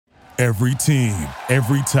Every team,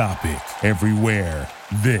 every topic, everywhere.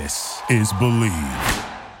 This is Bleav.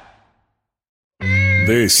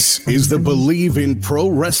 This is the Bleav in Pro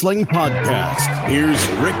Wrestling podcast. Here's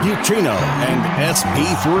Rick Ucchino and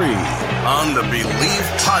SP3 on the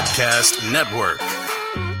Bleav Podcast Network.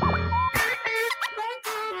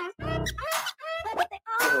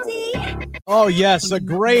 Oh, yes, a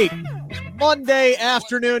great Monday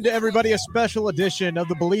afternoon to everybody. A special edition of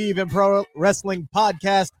the Bleav in Pro Wrestling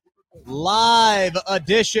podcast, live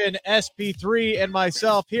edition. SP3 and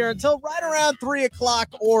myself here until right around 3 o'clock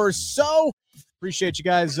or so. Appreciate you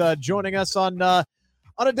guys joining us on a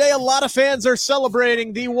day a lot of fans are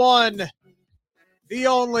celebrating the one, the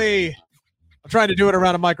only. I'm trying to do it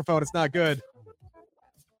around a microphone. It's not good.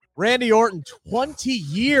 Randy Orton, 20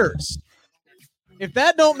 years. If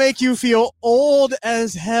that don't make you feel old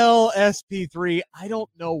as hell, SP3, I don't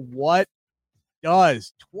know what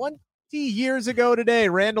does. 20 years ago today,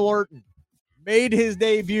 Randy Orton made his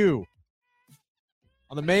debut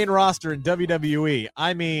on the main roster in WWE.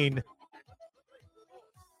 I mean,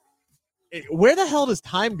 where the hell does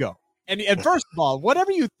time go? And first of all,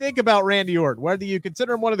 whatever you think about Randy Orton, whether you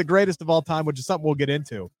consider him one of the greatest of all time, which is something we'll get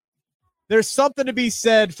into, there's something to be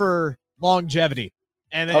said for longevity.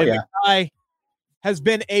 And the guy has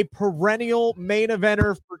been a perennial main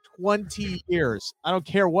eventer for 20 years. I don't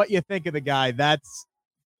care what you think of the guy. That's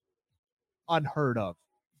unheard of.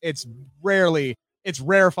 It's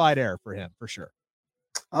rarefied air for him, for sure.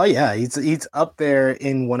 Oh yeah, he's up there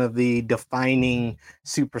in one of the defining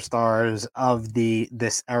superstars of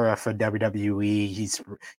this era for WWE.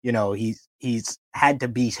 He's had to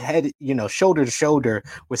be shoulder to shoulder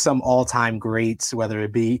with some all-time greats, whether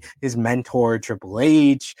it be his mentor Triple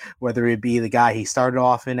H, whether it be the guy he started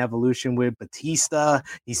off in Evolution with, Batista.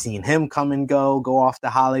 He's seen him come and go off to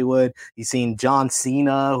Hollywood. He's seen John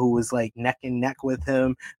Cena, who was like neck and neck with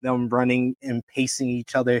him, them running and pacing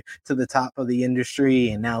each other to the top of the industry.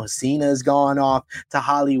 And now Cena's gone off to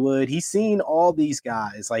Hollywood. He's seen all these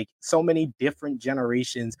guys, like so many different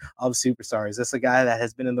generations of superstars. That's a guy that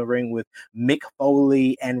has been in the ring with Mick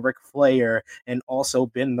Foley and Ric Flair, and also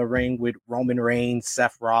been in the ring with Roman Reigns,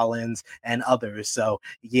 Seth Rollins, and others. So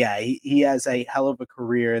yeah, he has a hell of a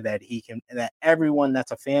career that everyone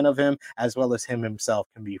that's a fan of him, as well as him himself,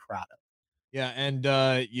 can be proud of. Yeah, and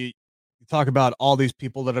you talk about all these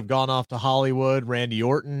people that have gone off to Hollywood. Randy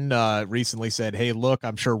Orton recently said, hey, look,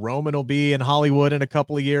 I'm sure Roman will be in Hollywood in a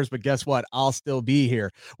couple of years, but guess what? I'll still be here.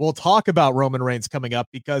 We'll talk about Roman Reigns coming up,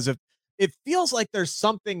 because it feels like there's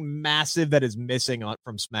something massive that is missing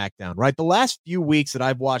from SmackDown, right? The last few weeks that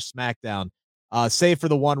I've watched SmackDown, save for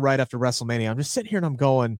the one right after WrestleMania, I'm just sitting here and I'm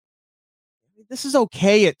going, this is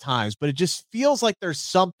okay at times, but it just feels like there's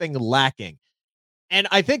something lacking. And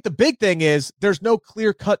I think the big thing is there's no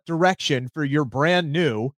clear-cut direction for your brand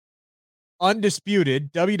new,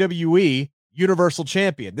 undisputed WWE Universal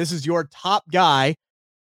Champion. This is your top guy,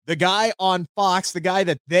 the guy on Fox, the guy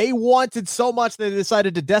that they wanted so much that they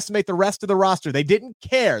decided to decimate the rest of the roster. They didn't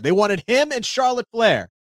care. They wanted him and Charlotte Flair.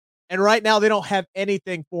 And right now they don't have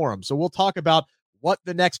anything for him. So we'll talk about what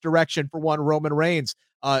the next direction for one Roman Reigns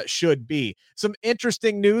should be. Some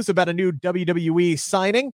interesting news about a new WWE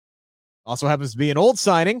signing. Also happens to be an old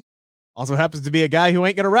signing. Also happens to be a guy who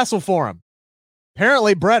ain't going to wrestle for him.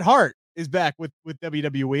 Apparently, Bret Hart is back with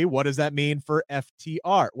WWE. What does that mean for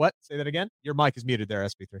FTR? What? Say that again? Your mic is muted there,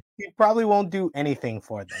 SP3. He probably won't do anything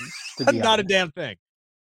for them. To be Not honest. A damn thing.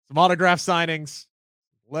 Some autograph signings,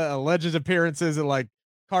 alleged appearances at like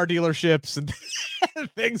car dealerships and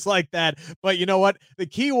things like that. But you know what? The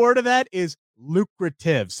key word of that is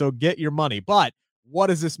lucrative. So get your money. But what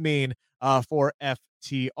does this mean for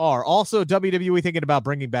FTR? Also, WWE thinking about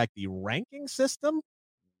bringing back the ranking system.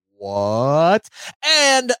 What?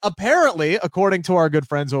 And apparently, according to our good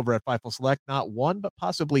friends over at Fightful Select, not one, but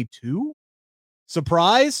possibly two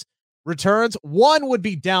surprise returns. One would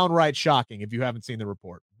be downright shocking if you haven't seen the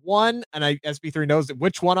report. One, and SP3 knows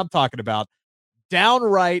which one I'm talking about.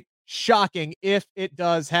 Downright shocking if it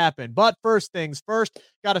does happen. But first things first,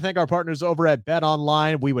 got to thank our partners over at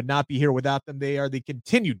BetOnline. We would not be here without them. They are the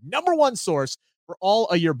continued number one source for all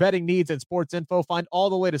of your betting needs and sports info. Find all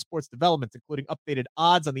the latest sports developments, including updated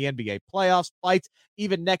odds on the NBA playoffs, fights,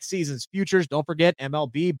 even next season's futures. Don't forget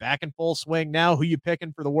MLB back in full swing now. Who you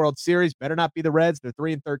picking for the World Series? Better not be the Reds. They're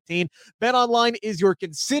 3-13. BetOnline is your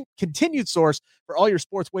continued source for all your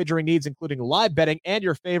sports wagering needs, including live betting and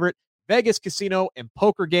your favorite Vegas, casino, and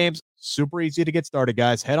poker games. Super easy to get started,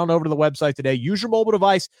 guys. Head on over to the website today. Use your mobile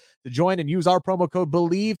device to join and use our promo code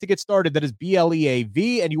Bleav to get started. That is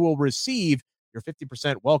BLEAV, and you will receive your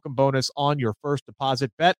 50% welcome bonus on your first deposit.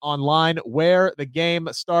 Bet online where the game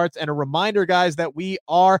starts. And a reminder, guys, that we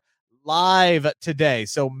are live today.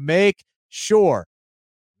 So make sure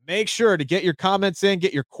to get your comments in,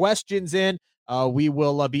 get your questions in. We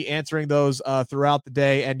will be answering those throughout the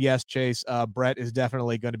day. And yes, Chase, Brett is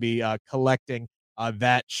definitely going to be collecting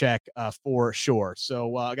that check for sure.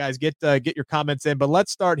 So guys, get your comments in, but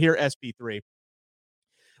let's start here, SP3,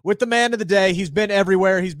 with the man of the day. He's been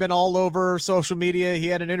everywhere. He's been all over social media. He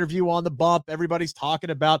had an interview on the Bump. Everybody's talking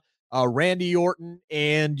about Randy Orton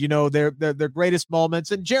and, you know, their greatest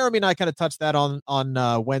moments. And Jeremy and I kind of touched that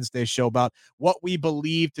on Wednesday's show about what we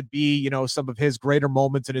believe to be, you know, some of his greater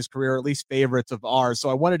moments in his career, at least favorites of ours. So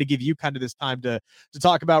I wanted to give you kind of this time to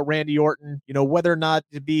talk about Randy Orton, you know, whether or not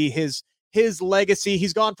to be his legacy.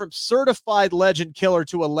 He's gone from certified legend killer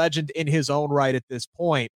to a legend in his own right at this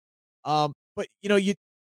point. But, you know,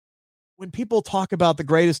 when people talk about the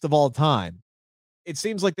greatest of all time, it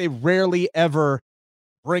seems like they rarely ever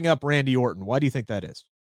bring up Randy Orton. Why do you think that is?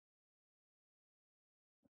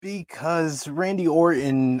 Because Randy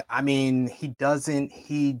Orton, I mean, he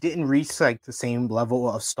didn't reach like the same level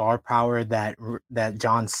of star power that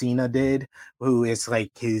John Cena did, who is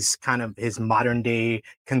like his modern day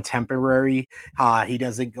contemporary. He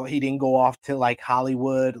didn't go off to like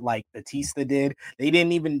Hollywood like Batista did. They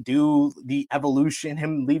didn't even do the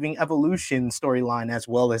him leaving Evolution storyline as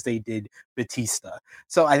well as they did Batista.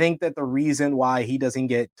 So I think that the reason why he doesn't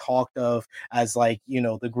get talked of as like, you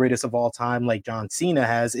know, the greatest of all time like John Cena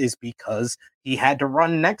has is because he had to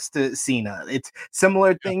run next to Cena. It's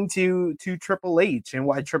similar thing to Triple H, and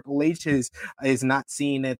why Triple H is not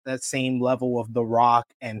seen at that same level of The Rock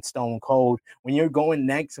and Stone Cold. When you're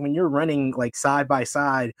running like side by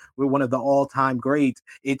side with one of the all-time greats,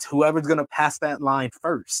 it's whoever's going to pass that line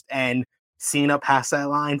first. And Cena passed that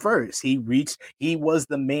line first. He was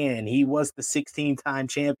the man. He was the 16-time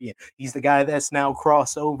champion. He's the guy that's now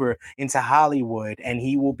crossed over into Hollywood, and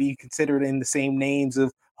he will be considered in the same names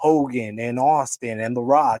of Hogan and Austin and The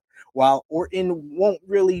Rock, while Orton won't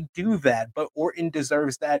really do that. But Orton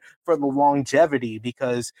deserves that for the longevity,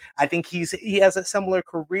 because I think he has a similar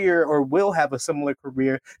career, or will have a similar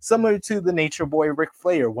career, similar to the Nature Boy Ric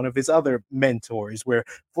Flair, one of his other mentors, where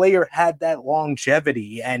Flair had that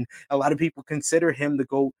longevity, and a lot of people consider him to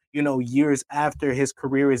go, you know, years after his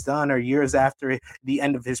career is done, or years after the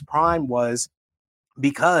end of his prime was,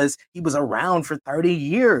 because he was around for 30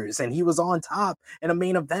 years and he was on top and a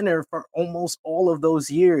main eventer for almost all of those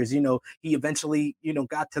years. You know, he eventually, you know,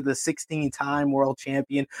 got to the 16-time world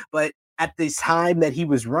champion, but at this time that he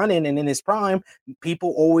was running and in his prime,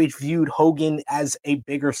 people always viewed Hogan as a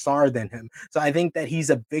bigger star than him. So I think that he's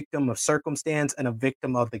a victim of circumstance and a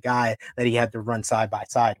victim of the guy that he had to run side by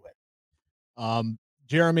side with.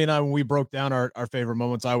 Jeremy and I, when we broke down our favorite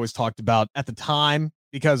moments, I always talked about at the time,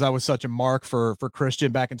 because I was such a mark for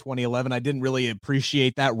Christian back in 2011. I didn't really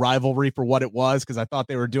appreciate that rivalry for what it was, because I thought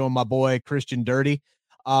they were doing my boy Christian dirty.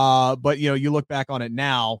 But, you know, you look back on it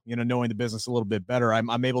now, you know, knowing the business a little bit better,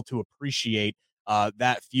 I'm able to appreciate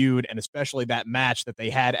that feud, and especially that match that they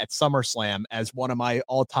had at SummerSlam, as one of my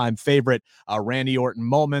all-time favorite Randy Orton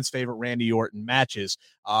moments, favorite Randy Orton matches.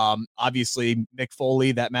 Obviously, Mick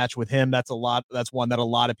Foley, that match with him, that's one that a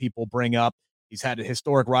lot of people bring up. He's had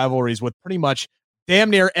historic rivalries with pretty much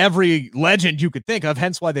damn near every legend you could think of,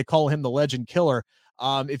 hence why they call him the Legend Killer.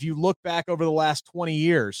 If you look back over the last 20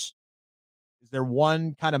 years, is there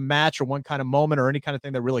one kind of match or one kind of moment or any kind of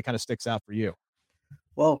thing that really kind of sticks out for you?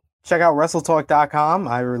 Well, check out WrestleTalk.com.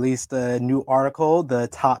 I released a new article, the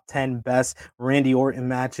top 10 best Randy Orton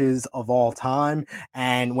matches of all time.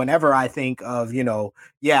 And whenever I think of, you know,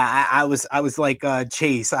 I was like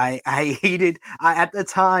Chase. I hated at the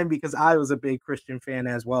time, because I was a big Christian fan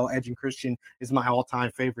as well. Edge and Christian is my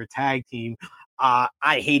all-time favorite tag team.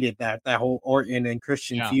 I hated that whole Orton and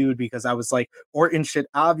Christian feud, because I was like, Orton should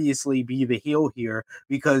obviously be the heel here,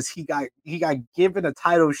 because he got given a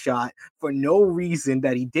title shot for no reason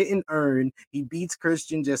that he didn't earn. He beats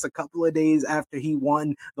Christian just a couple of days after he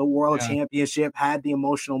won the World Championship, had the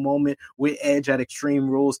emotional moment with Edge at Extreme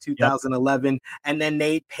Rules 2011, and then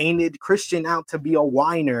they painted Christian out to be a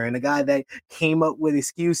whiner and a guy that came up with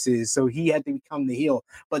excuses, so he had to become the heel.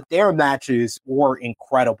 But their matches were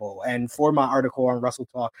incredible, and for my article on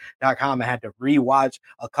WrestleTalk.com, I had to rewatch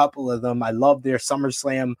a couple of them. I love their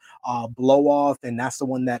SummerSlam blow off, and that's the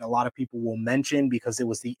one that a lot of people will mention, because it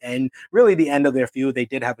was the end of their feud. They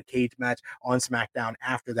did have a cage match on SmackDown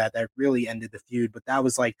after that really ended the feud, but that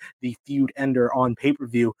was like the feud ender on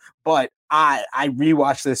pay-per-view. But I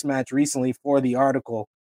rewatched this match recently for the article.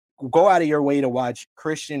 Go out of your way to watch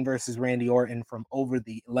Christian versus Randy Orton from Over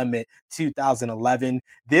the Limit 2011.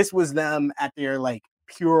 This was them at their like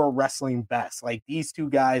pure wrestling best. Like, these two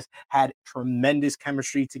guys had tremendous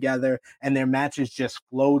chemistry together, and their matches just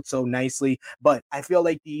flowed so nicely. But I feel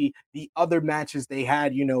like the other matches they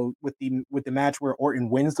had, with the match where Orton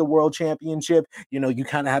wins the world championship, you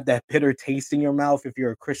kind of have that bitter taste in your mouth if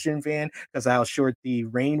you're a Christian fan, because how short the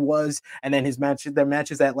reign was. And then their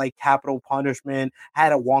matches at like Capital Punishment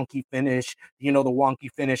had a wonky finish, the wonky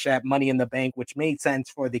finish at Money in the Bank, which made sense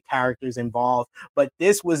for the characters involved. But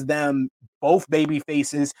this was them, both baby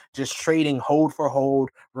faces, just trading hold for hold,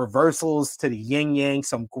 reversals to the yin yang,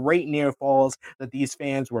 some great near falls that these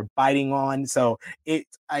fans were biting on. So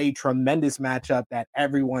it's a tremendous matchup that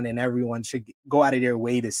everyone should go out of their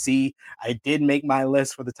way to see. I did make my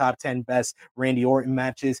list for the top 10 best Randy Orton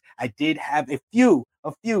matches. I did have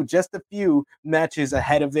just a few matches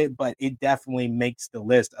ahead of it, but it definitely makes the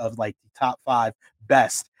list of like the top 5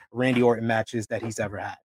 best Randy Orton matches that he's ever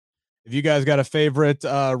had. If you guys got a favorite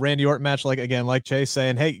Randy Orton match, like Chase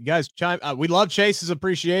saying, hey, guys, we love Chase's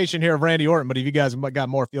appreciation here of Randy Orton, but if you guys got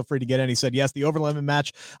more, feel free to get in. He said, yes, the Over the Limit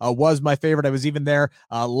match was my favorite. I was even there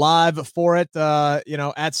live for it, at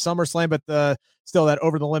SummerSlam, but still that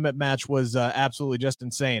Over the Limit match was absolutely just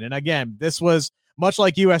insane. And again, this was much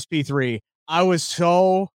like USP3. I was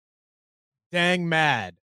so dang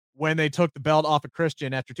mad when they took the belt off of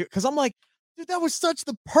Christian after 2, because I'm like, dude, that was such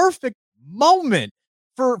the perfect moment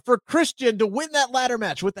for Christian to win that ladder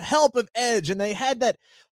match with the help of Edge. And they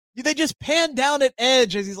just panned down at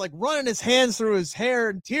Edge as he's like running his hands through his hair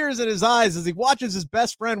and tears in his eyes as he watches his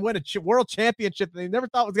best friend win a world championship that he never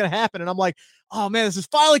thought was going to happen. And I'm like, oh man, this is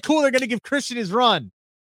finally cool. They're going to give Christian his run.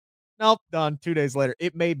 Nope, done. 2 days later,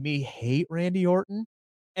 it made me hate Randy Orton.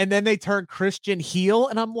 And then they turned Christian heel.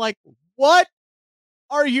 And I'm like, what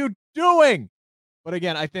are you doing? But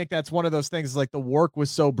again, I think that's one of those things, like the work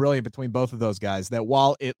was so brilliant between both of those guys that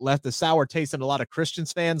while it left a sour taste in a lot of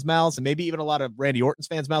Christian's fans' mouths and maybe even a lot of Randy Orton's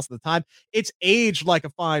fans' mouths at the time, it's aged like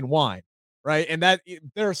a fine wine, right? And that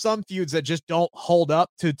there are some feuds that just don't hold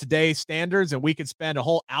up to today's standards, and we could spend a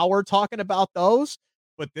whole hour talking about those.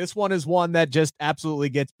 But this one is one that just absolutely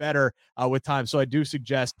gets better with time. So I do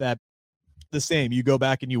suggest that the same. You go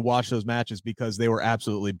back and you watch those matches because they were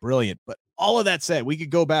absolutely brilliant. But all of that said, we could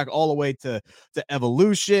go back all the way to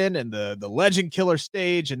Evolution and the Legend Killer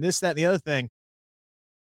stage and this, that, and the other thing.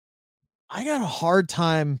 I got a hard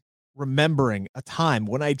time remembering a time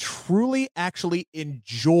when I truly actually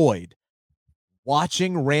enjoyed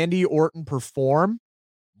watching Randy Orton perform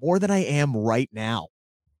more than I am right now.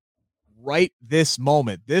 Right this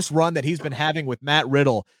moment, this run that he's been having with Matt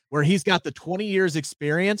Riddle, where he's got the 20 years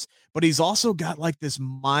experience, but he's also got like this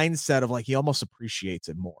mindset of like, he almost appreciates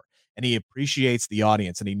it more, and he appreciates the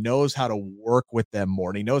audience, and he knows how to work with them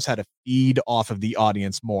more, and he knows how to feed off of the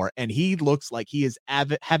audience more. And he looks like he is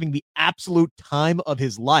having the absolute time of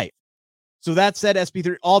his life. So that said,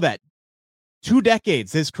 SP3, all that 2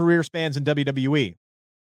 decades, his career spans in WWE.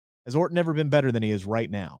 Has Orton ever been better than he is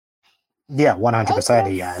right now? Yeah, 100%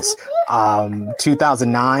 he has.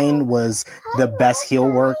 2009 was the best heel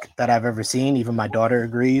work that I've ever seen. Even my daughter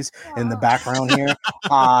agrees in the background here.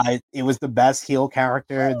 It was the best heel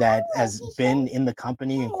character that has been in the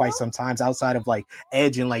company in quite some times, outside of like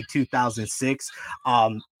Edge in like 2006.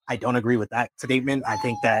 I don't agree with that statement. I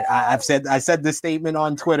think that I said this statement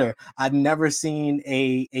on Twitter. I've never seen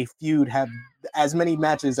a feud have as many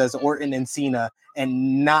matches as Orton and Cena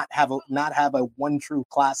and not have a one true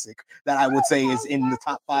classic that I would say is in the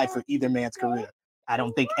top 5 for either man's career. I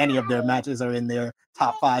don't think any of their matches are in their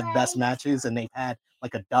top 5 best matches, and they've had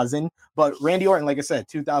like a dozen. But Randy Orton, like I said,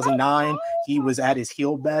 2009, he was at his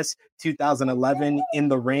heel best. 2011 in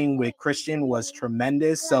the ring with Christian was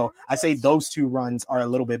tremendous. So I say those 2 runs are a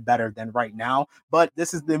little bit better than right now. But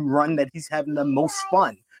this is the run that he's having the most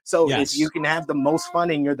fun. So yes, if you can have the most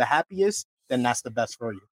fun and you're the happiest, then that's the best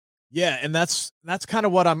for you. Yeah, and that's kind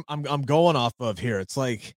of what I'm going off of here. It's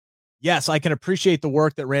like, yes, I can appreciate the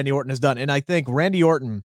work that Randy Orton has done, and I think Randy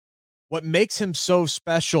Orton, what makes him so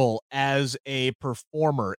special as a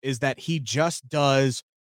performer is that he just does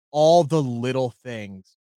all the little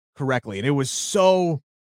things correctly. And it was so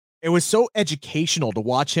educational to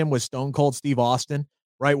watch him with Stone Cold Steve Austin,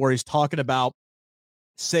 right? Where he's talking about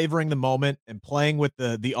savoring the moment and playing with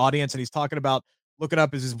the audience. And he's talking about looking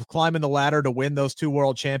up as he's climbing the ladder to win those 2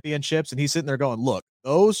 world championships. And he's sitting there going, look,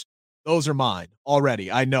 those are mine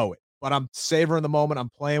already. I know it. But I'm savoring the moment. I'm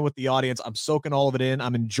playing with the audience. I'm soaking all of it in.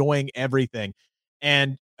 I'm enjoying everything.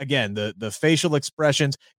 And again, the facial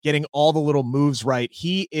expressions, getting all the little moves right.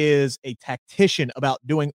 He is a tactician about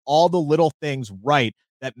doing all the little things right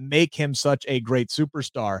that make him such a great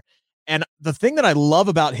superstar. And the thing that I love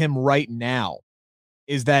about him right now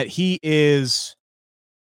is that he is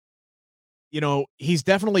he's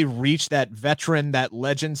definitely reached that veteran, that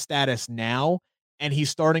legend status now, and he's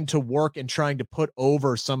starting to work and trying to put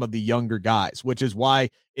over some of the younger guys, which is why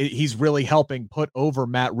he's really helping put over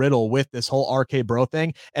Matt Riddle with this whole RK Bro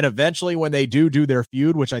thing. And eventually when they do their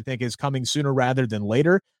feud, which I think is coming sooner rather than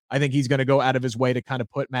later, I think he's going to go out of his way to kind of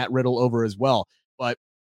put Matt Riddle over as well. But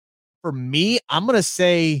for me, I'm going to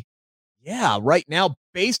say, yeah, right now,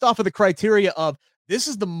 based off of the criteria of this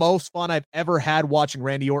is the most fun I've ever had watching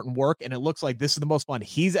Randy Orton work, and it looks like this is the most fun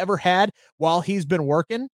he's ever had while he's been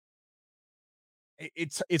working.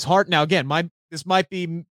 It's hard. Now, again, this might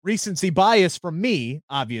be recency bias from me,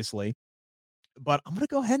 obviously, but I'm going to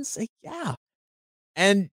go ahead and say, yeah.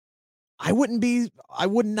 And I would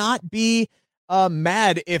not be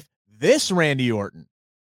mad if this Randy Orton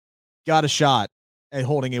got a shot at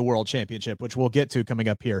holding a world championship, which we'll get to coming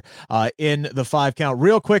up here in the 5 count.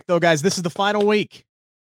 Real quick, though, guys, this is the final week.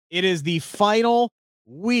 It is the final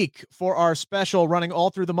week for our special running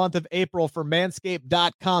all through the month of April for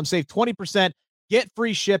manscaped.com. Save 20%, get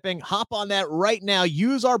free shipping. Hop on that right now.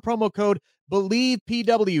 Use our promo code Bleav,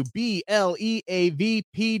 PW, BLEAV,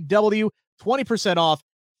 PW, 20% off,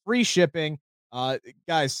 free shipping.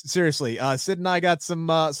 Guys, seriously, Sid and I got some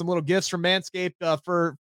little gifts from Manscaped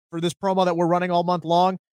for this promo that we're running all month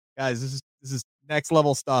long. Guys, this is next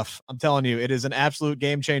level stuff. I'm telling you, it is an absolute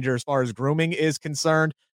game changer as far as grooming is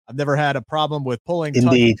concerned. I've never had a problem with pulling,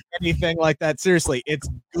 touching, anything like that. Seriously, it's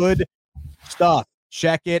good stuff.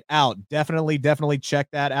 Check it out. Definitely check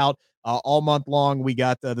that out. All month long, we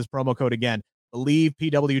got this promo code again. Bleav,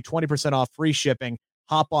 PW, 20% off, free shipping.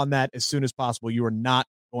 Hop on that as soon as possible. You are not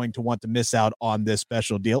going to want to miss out on this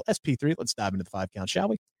special deal. SP3, let's dive into the 5 count, shall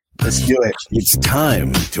we? Let's do it. It's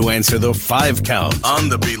time to answer the 5 count on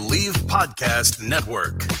the Bleav Podcast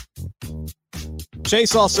Network.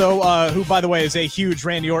 Chase also, who, by the way, is a huge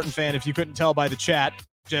Randy Orton fan, if you couldn't tell by the chat,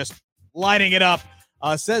 just lighting it up,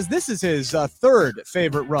 says this is his third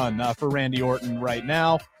favorite run for Randy Orton right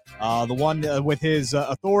now. The one with his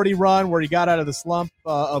authority run where he got out of the slump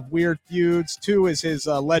of weird feuds. 2 is his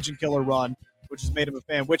Legend Killer run, which has made him a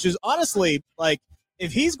fan, which is honestly, like,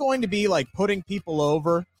 if he's going to be, like, putting people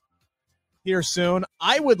over here soon,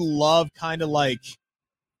 I would love kind of like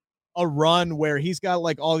a run where he's got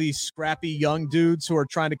like all these scrappy young dudes who are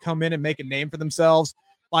trying to come in and make a name for themselves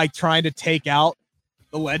by trying to take out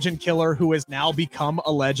the Legend Killer who has now become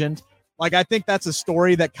a legend. Like, I think that's a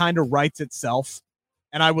story that kind of writes itself,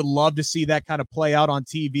 and I would love to see that kind of play out on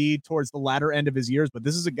TV towards the latter end of his years. But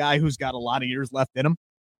this is a guy who's got a lot of years left in him.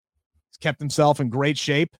 He's kept himself in great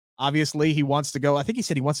shape. Obviously, he wants to go. I think he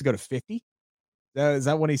said he wants to go to 50. Is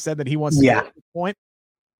that when he said that he wants to go at this point?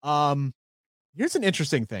 Here's an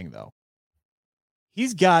interesting thing, though.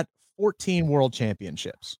 He's got 14 world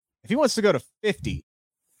championships. If he wants to go to 50,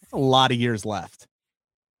 that's a lot of years left.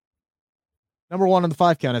 Number 1 on the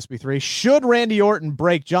 5 count, SB3. Should Randy Orton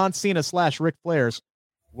break John Cena / Ric Flair's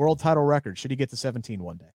world title record? Should he get to 17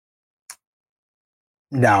 one day?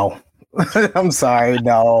 No. I'm sorry.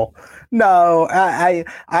 No, I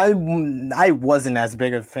wasn't as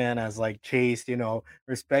big a fan as like Chase,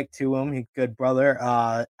 respect to him. He's a good brother.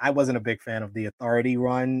 I wasn't a big fan of the Authority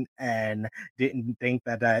run and didn't think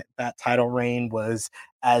that title reign was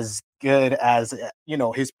as good as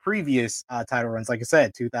his previous title runs. Like I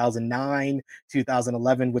said, 2009,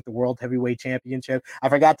 2011 with the World Heavyweight Championship. I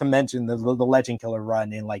forgot to mention the Legend Killer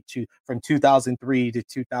run in from 2003 to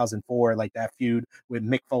 2004. Like that feud with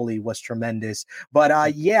Mick Foley was tremendous. But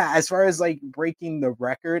as far as like breaking the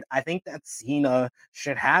record, I think that Cena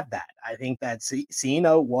should have that. I think that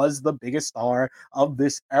Cena was the biggest star of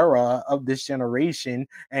this era, of this generation.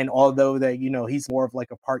 And although that, he's more of like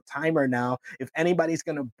a part-timer now, if anybody's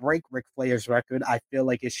going to break Ric Flair's record, I feel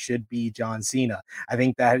like it should be John Cena. I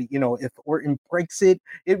think that, if Orton breaks it,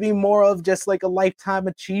 it'd be more of just like a lifetime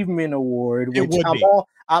achievement award, which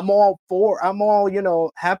I'm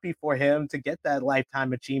all happy for him to get that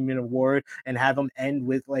lifetime achievement award and have him end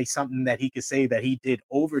with like something that he could say that he did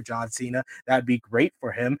over John Cena. That'd be great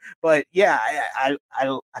for him. But yeah, I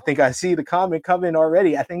think I see the comment coming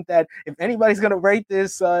already. I think that if anybody's going to rate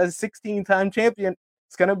this 16-time champion,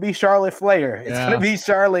 it's going to be Charlotte Flair. It's going to be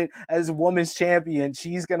Charlotte as women's champion.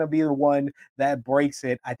 She's going to be the one that breaks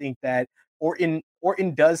it. I think that Orton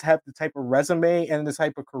does have the type of resume and the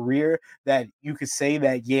type of career that you could say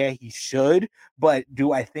that, yeah, he should. But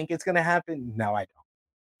do I think it's going to happen? No, I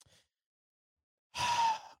don't.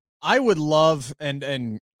 I would love,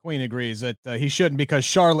 and Queen agrees that he shouldn't, because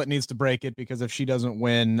Charlotte needs to break it, because if she doesn't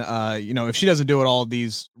win, if she doesn't do it, all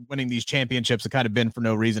these winning these championships have kind of been for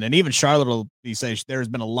no reason. And even Charlotte will be saying there's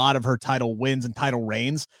been a lot of her title wins and title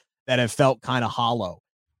reigns that have felt kind of hollow.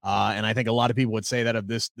 And I think a lot of people would say that of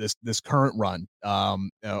this current run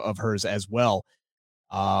of hers as well.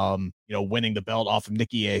 Winning the belt off of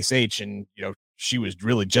Nikki ASH, and she was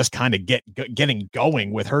really just kind of getting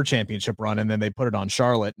going with her championship run, and then they put it on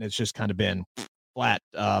Charlotte, and it's just kind of been flat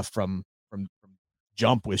from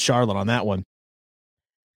jump with Charlotte on that one.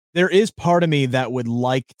 There is part of me that would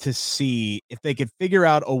like to see if they could figure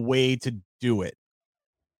out a way to do it.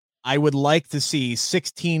 I would like to see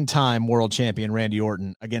 16-time world champion Randy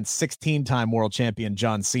Orton against 16-time world champion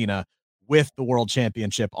John Cena with the world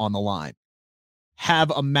championship on the line.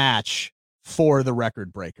 Have a match for the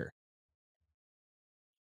record breaker.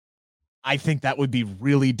 I think that would be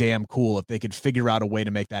really damn cool if they could figure out a way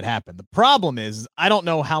to make that happen. The problem is, I don't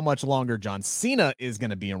know how much longer John Cena is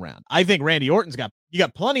going to be around. I think Randy Orton's got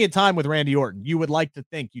plenty of time with Randy Orton. You would like to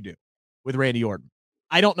think you do with Randy Orton.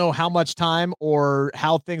 I don't know how much time or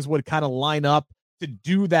how things would kind of line up to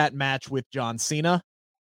do that match with John Cena.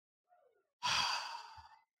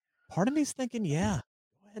 Part of me is thinking, yeah,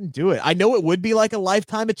 go ahead and do it. I know it would be like a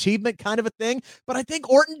lifetime achievement kind of a thing, but I think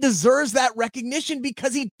Orton deserves that recognition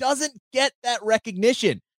because he doesn't get that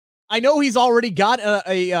recognition. I know he's already got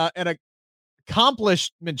an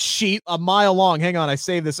accomplishment sheet a mile long. Hang on, I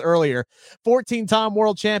saved this earlier. 14-time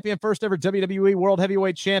world champion, first ever WWE world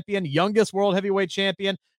heavyweight champion, youngest world heavyweight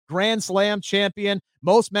champion, Grand Slam champion,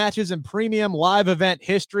 most matches in premium live event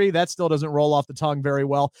history. That still doesn't roll off the tongue very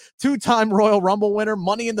well. 2-time Royal Rumble winner,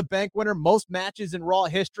 Money in the Bank winner, most matches in Raw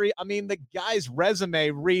history. I mean, the guy's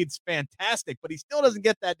resume reads fantastic, but he still doesn't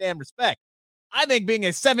get that damn respect. I think being a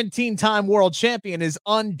 17-time world champion is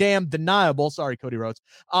undamn deniable. Sorry, Cody Rhodes.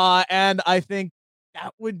 And I think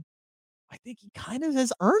he kind of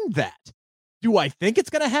has earned that. Do I think it's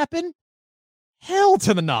going to happen? Hell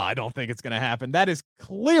to the no, I don't think it's going to happen. That is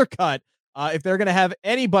clear cut. If they're going to have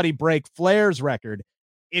anybody break Flair's record,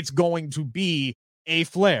 it's going to be a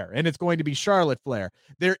Flair, and it's going to be Charlotte Flair.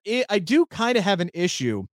 I do kind of have an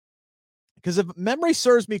issue because if memory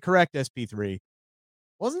serves me correct, SP3,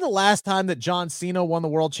 wasn't the last time that John Cena won the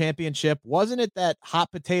world championship? Wasn't it that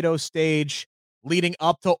hot potato stage leading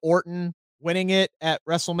up to Orton winning it at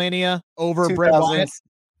WrestleMania over Bray Wyatt?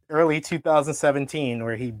 Early 2017,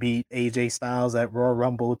 where he beat AJ Styles at Royal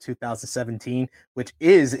Rumble 2017, which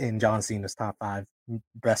is in John Cena's top 5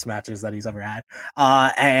 best matches that he's ever had.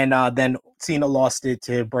 And then Cena lost it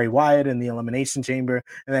to Bray Wyatt in the Elimination Chamber,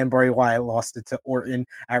 and then Bray Wyatt lost it to Orton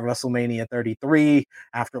at WrestleMania 33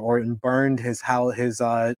 after Orton burned his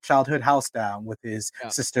childhood house down with his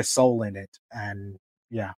sister's soul in it. And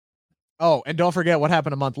yeah. Oh, and don't forget what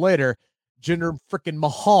happened a month later. Jinder freaking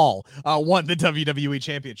Mahal won the WWE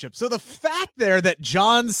Championship. So the fact there that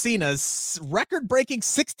John Cena's record-breaking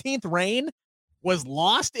 16th reign was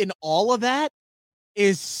lost in all of that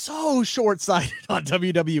is so short-sighted on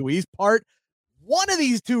WWE's part. One of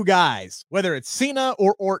these two guys, whether it's Cena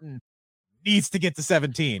or Orton, needs to get to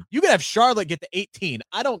 17. You can have Charlotte get to 18.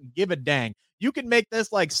 I don't give a dang. You can make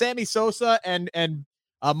this like Sammy Sosa and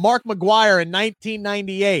Mark McGuire in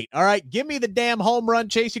 1998. All right, give me the damn home run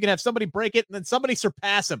chase. You can have somebody break it and then somebody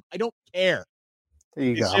surpass him. I don't care. There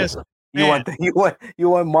you go. You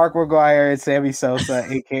want Mark McGuire and Sammy Sosa,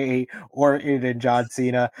 aka Orton and John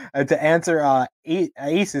Cena. To answer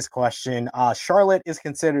Ace's question, Charlotte is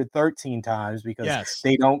considered 13 times because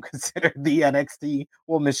they don't consider the NXT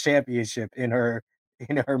Women's Championship in her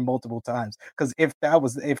multiple times. Because if that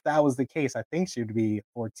was the case, I think she would be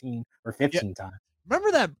 14 or 15 times.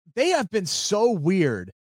 Remember that they have been so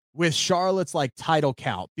weird with Charlotte's like title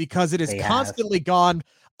count because it has constantly gone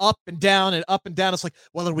up and down and up and down. It's like,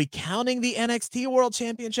 well, are we counting the NXT World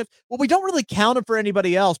Championship? Well, we don't really count it for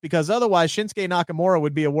anybody else because otherwise Shinsuke Nakamura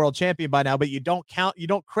would be a world champion by now, but you don't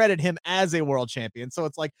credit him as a world champion. So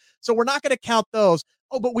it's like, so we're not going to count those.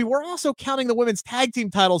 Oh, but we were also counting the women's tag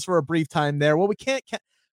team titles for a brief time there. Well, we can't count.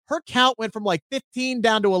 Her count went from like 15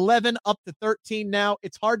 down to 11 up to 13 now.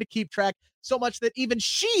 It's hard to keep track so much that even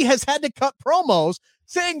she has had to cut promos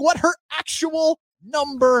saying what her actual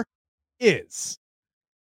number is.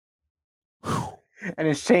 And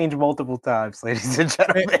it's changed multiple times, ladies and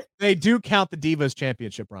gentlemen. They do count the Divas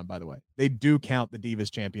Championship run, by the way. They do count the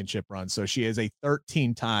Divas Championship run. So she is a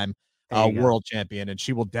 13-time world champion, and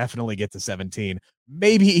she will definitely get to 17,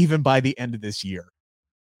 maybe even by the end of this year.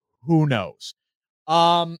 Who knows?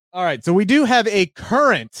 All right, so we do have a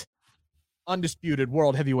current undisputed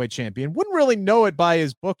world heavyweight champion. Wouldn't really know it by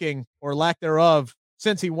his booking or lack thereof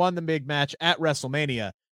since he won the big match at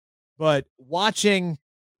WrestleMania. But watching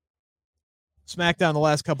SmackDown the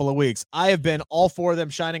last couple of weeks, I have been all four of them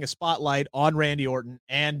shining a spotlight on Randy Orton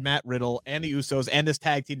and Matt Riddle and the Usos and this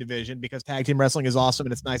tag team division because tag team wrestling is awesome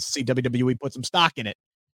and it's nice to see WWE put some stock in it.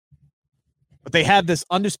 But they have this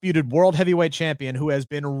undisputed world heavyweight champion who has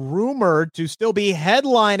been rumored to still be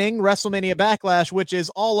headlining WrestleMania Backlash, which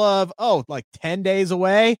is all of, like 10 days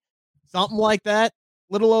away, something like that.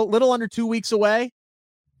 Little under 2 weeks away.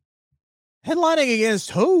 Headlining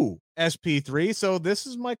against who? SP3. So this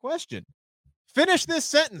is my question. Finish this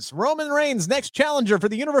sentence. Roman Reigns' next challenger for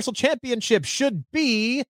the Universal Championship should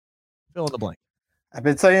be fill in the blank. I've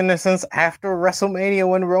been saying this since after WrestleMania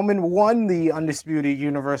when Roman won the undisputed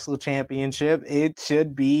Universal Championship. It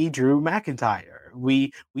should be Drew McIntyre.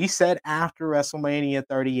 We said after WrestleMania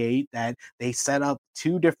 38 that they set up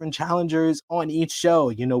 2 different challengers on each show.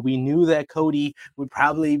 You know, we knew that Cody would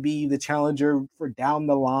probably be the challenger for down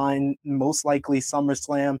the line, most likely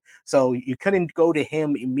SummerSlam. So you couldn't go to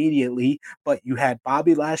him immediately, but you had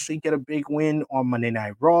Bobby Lashley get a big win on Monday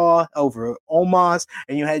Night Raw over Omos,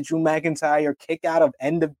 and you had Drew McIntyre kick out of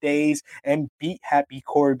End of Days and beat Happy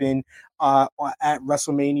Corbin at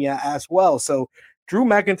WrestleMania as well. So Drew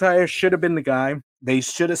McIntyre should have been the guy. They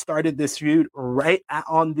should have started this feud right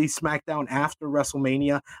on the SmackDown after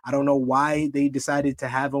WrestleMania. I don't know why they decided to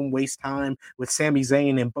have him waste time with Sami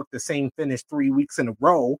Zayn and book the same finish 3 weeks in a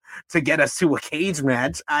row to get us to a cage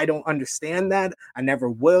match. I don't understand that. I never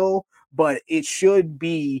will. But it should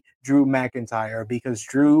be Drew McIntyre because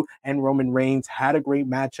Drew and Roman Reigns had a great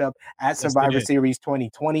matchup at Survivor Series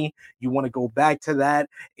 2020. You want to go back to that,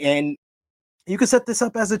 and you can set this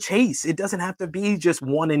up as a chase. It doesn't have to be just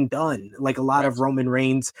one and done like a lot of Roman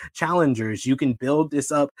Reigns challengers. You can build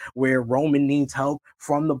this up where Roman needs help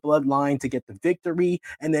from the bloodline to get the victory,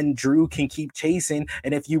 and then Drew can keep chasing.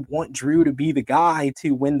 And if you want Drew to be the guy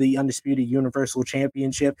to win the Undisputed Universal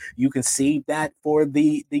Championship, you can save that for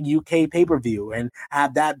the UK pay-per-view and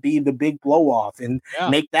have that be the big blow-off and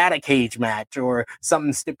make that a cage match or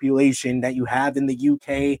some stipulation that you have in the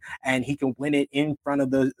UK, and he can win it in front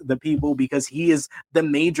of the people because he is the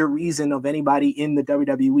major reason of anybody in the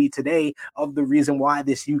WWE today of the reason why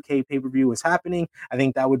this UK pay-per-view is happening. I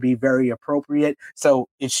think that would be very appropriate. So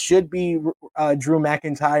it should be Drew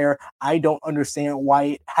McIntyre. I don't understand why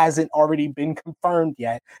it hasn't already been confirmed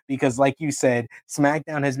yet because like you said,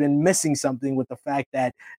 SmackDown has been missing something with the fact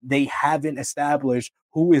that they haven't established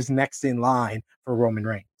who is next in line for Roman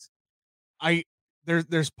Reigns.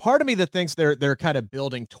 There's part of me that thinks they're kind of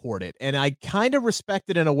building toward it, and I kind of respect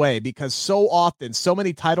it in a way because so often so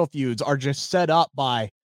many title feuds are just set up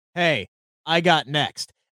by, hey, I got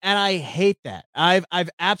next. And I hate that. I've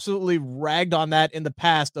absolutely ragged on that in the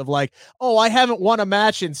past of like, oh, I haven't won a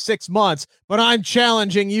match in 6 months, but I'm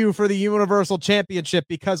challenging you for the Universal Championship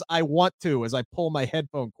because I want to, as I pull my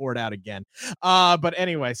headphone cord out again. But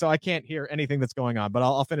anyway, so I can't hear anything that's going on, but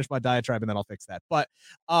I'll finish my diatribe and then I'll fix that. But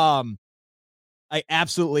I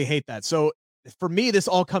absolutely hate that. So for me, this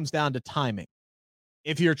all comes down to timing.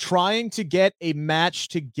 If you're trying to get a match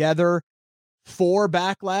together for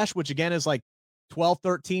Backlash, which again is like 12,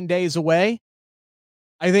 13 days away,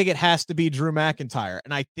 I think it has to be Drew McIntyre.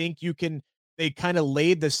 And I think they kind of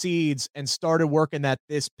laid the seeds and started working that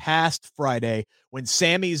this past Friday when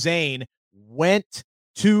Sami Zayn went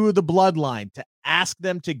to the Bloodline to ask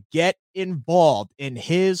them to get involved in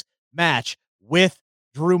his match with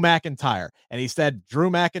Drew McIntyre. And he said Drew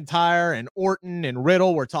McIntyre and Orton and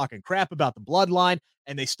Riddle were talking crap about the Bloodline,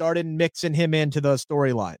 and they started mixing him into those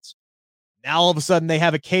storylines. Now all of a sudden they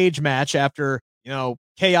have a cage match after,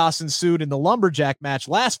 chaos ensued in the Lumberjack match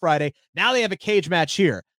last Friday. Now they have a cage match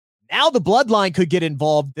here. Now the Bloodline could get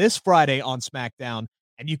involved this Friday on SmackDown,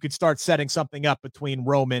 and you could start setting something up between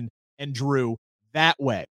Roman and Drew that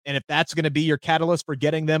way. And if that's going to be your catalyst for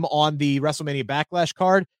getting them on the WrestleMania Backlash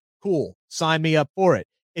card, cool. Sign me up for it.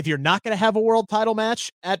 If you're not going to have a world title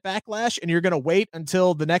match at Backlash and you're going to wait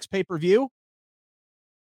until the next pay-per-view,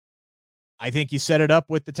 I think you set it up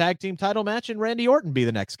with the tag team title match and Randy Orton be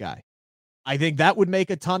the next guy. I think that would make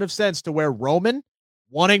a ton of sense to where Roman,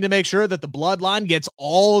 wanting to make sure that the Bloodline gets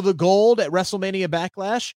all of the gold at WrestleMania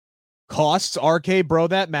Backlash, costs RK Bro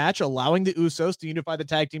that match, allowing the Usos to unify the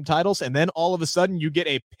tag team titles, and then all of a sudden you get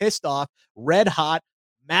a pissed off, red hot,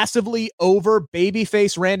 massively over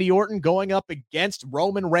babyface Randy Orton going up against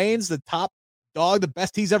Roman Reigns, the top dog, the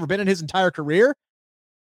best he's ever been in his entire career.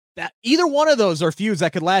 That either one of those are feuds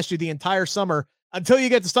that could last you the entire summer until you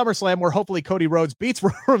get to SummerSlam, where hopefully Cody Rhodes beats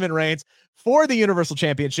Roman Reigns for the Universal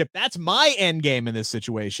Championship. That's my end game in this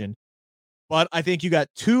situation. But I think you got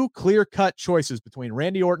 2 clear-cut choices between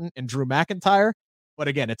Randy Orton and Drew McIntyre. But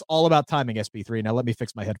again, it's all about timing, SP3. Now let me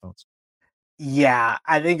fix my headphones. Yeah,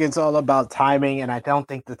 I think it's all about timing, and I don't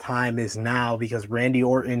think the time is now because Randy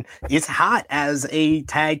Orton is hot as a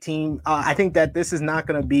tag team. I think that this is not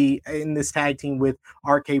going to be in this tag team with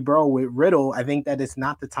RK Bro with Riddle. I think that it's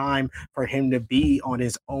not the time for him to be on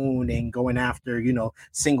his own and going after,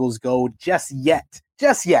 singles gold just yet.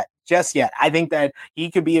 Just yet. Just yet. I think that he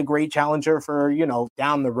could be a great challenger for,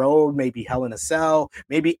 down the road, maybe Hell in a Cell,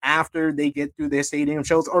 maybe after they get through their stadium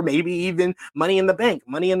shows, or maybe even Money in the Bank.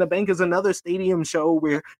 Money in the Bank is another stadium show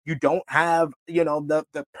where you don't have,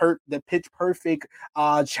 the pitch perfect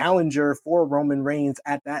challenger for Roman Reigns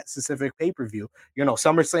at that specific pay-per-view.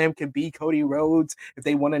 SummerSlam could be Cody Rhodes. If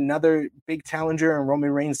they want another big challenger and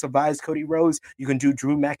Roman Reigns survives Cody Rhodes, you can do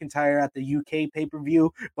Drew McIntyre at the UK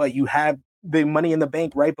pay-per-view, but you have the Money in the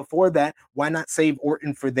Bank right before that. Why not save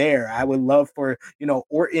Orton for there? I would love for,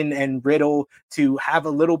 Orton and Riddle to have a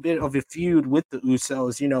little bit of a feud with the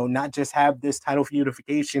Usos, not just have this title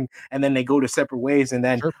feudification and then they go to separate ways and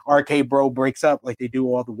then Sure. RK Bro breaks up like they do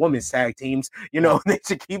all the women's tag teams. They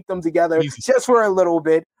should keep them together just for a little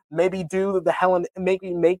bit. Maybe do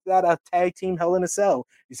maybe make that a tag team Hell in a Cell.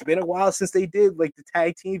 It's been a while since they did like the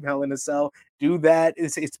tag team Hell in a Cell. Do that.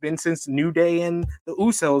 It's been since New Day and the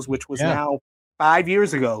Usos, which was now 5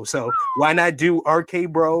 years ago. So why not do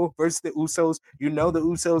RK Bro versus the Usos? The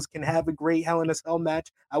Usos can have a great Hell in a Cell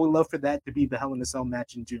match. I would love for that to be the Hell in a Cell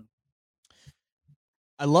match in June.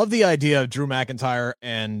 I love the idea of Drew McIntyre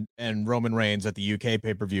and Roman Reigns at the UK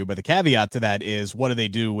pay-per-view, but the caveat to that is, what do they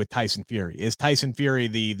do with Tyson Fury? Is Tyson Fury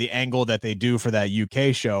the angle that they do for that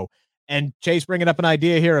UK show? And Chase bringing up an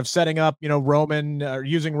idea here of setting up, Roman,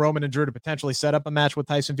 using Roman and Drew to potentially set up a match with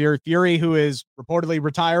Tyson Fury. Fury, who is reportedly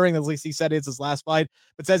retiring, at least he said it's his last fight,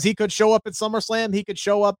 but says he could show up at SummerSlam. He could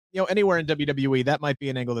show up, anywhere in WWE. That might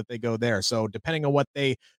be an angle that they go there. So depending on what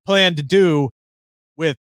they plan to do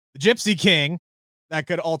with the Gypsy King, that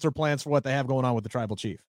could alter plans for what they have going on with the Tribal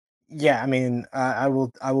Chief. Yeah, I mean, I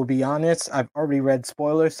will be honest. I've already read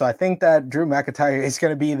spoilers, so I think that Drew McIntyre is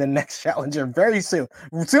going to be the next challenger very soon,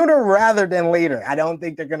 sooner rather than later. I don't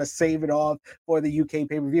think they're going to save it off for the UK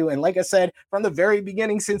pay-per-view. And like I said, from the very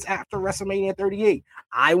beginning, since after WrestleMania 38,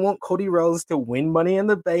 I want Cody Rhodes to win Money in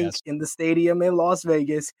the Bank in the stadium in Las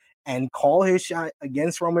Vegas and call his shot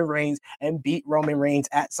against Roman Reigns and beat Roman Reigns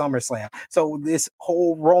at SummerSlam. So this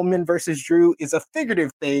whole Roman versus Drew is a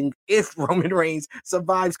figurative thing if Roman Reigns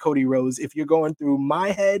survives Cody Rhodes. If you're going through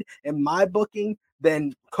my head and my booking,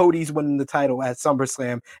 then Cody's winning the title at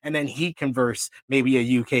SummerSlam, and then he can verse maybe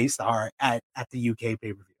a UK star at the UK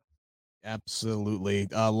pay-per-view. Absolutely.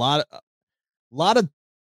 A lot of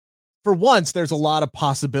for once, there's a lot of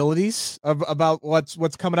possibilities about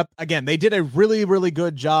what's coming up. Again, they did a really, really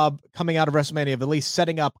good job coming out of WrestleMania of at least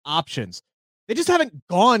setting up options. They just haven't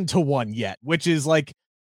gone to one yet, which is like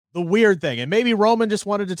the weird thing. And maybe Roman just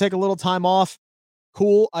wanted to take a little time off.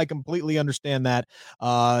 Cool. I completely understand that.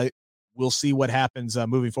 We'll see what happens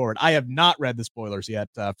moving forward. I have not read the spoilers yet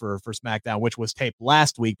for SmackDown, which was taped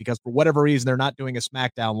last week, because for whatever reason, they're not doing a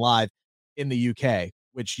SmackDown live in the UK,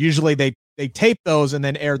 which usually they tape those and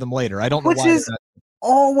then air them later. I don't know which why. Is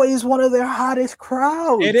always one of their hottest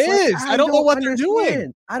crowds. It is. I don't know what they're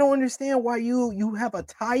doing. I don't understand why you have a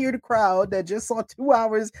tired crowd that just saw 2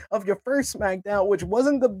 hours of your first SmackDown, which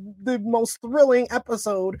wasn't the most thrilling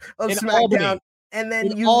episode of SmackDown. And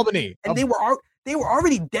then Albany. And they were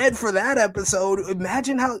already dead for that episode.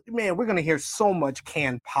 Imagine how, man, we're gonna hear so much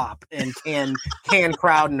canned pop and canned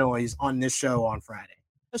crowd noise on this show on Friday.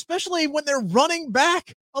 Especially when they're running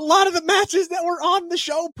back a lot of the matches that were on the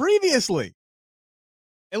show previously.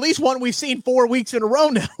 At least one we've seen 4 weeks in a row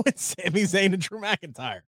now with Sami Zayn and Drew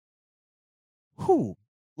McIntyre. Whew.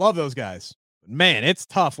 Love those guys. Man, it's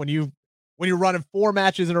tough when you're running 4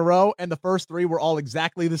 matches in a row and the first 3 were all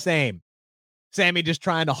exactly the same. Sammy just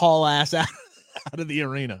trying to haul ass out of the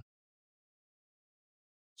arena. Let's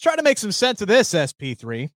try to make some sense of this,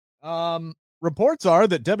 SP3. Reports are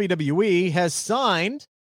that WWE has signed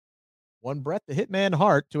one Bret the Hitman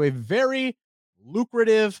Hart to a very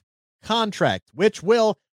lucrative contract, which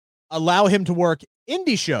will allow him to work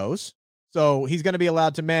indie shows. So he's going to be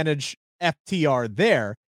allowed to manage FTR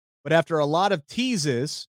there. But after a lot of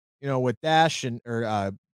teases, with Cash and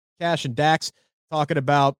Dax talking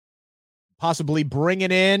about possibly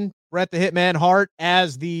bringing in Bret the Hitman Hart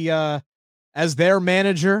as their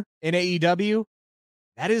manager in AEW,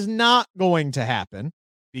 that is not going to happen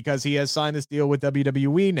because he has signed this deal with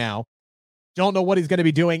WWE now. Don't know what he's going to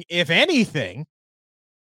be doing, if anything.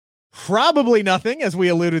 Probably nothing, as we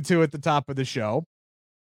alluded to at the top of the show.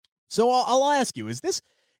 So I'll ask you, is this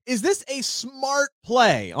a smart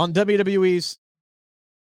play on WWE's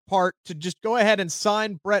part to just go ahead and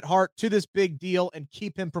sign Bret Hart to this big deal and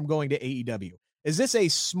keep him from going to AEW? Is this a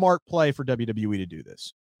smart play for WWE to do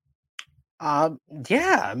this?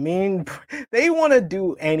 Yeah, I mean, they want to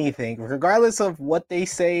do anything, regardless of what they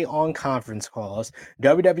say on conference calls.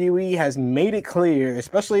 WWE has made it clear,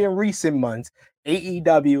 especially in recent months,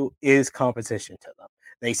 AEW is competition to them.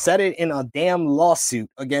 They said it in a damn lawsuit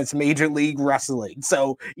against Major League Wrestling.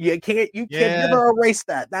 So you can never erase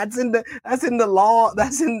that. That's in the law.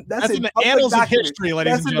 That's in the annals of history,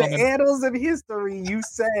 ladies and gentlemen. The annals of history. You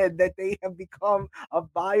said that they have become a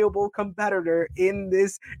viable competitor in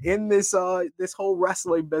this whole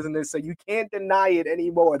wrestling business. So you can't deny it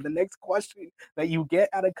anymore. The next question that you get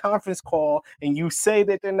at a conference call and you say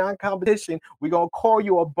that they're not competition, we're gonna call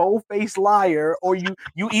you a bold-faced liar, or you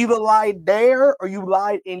either lied there or you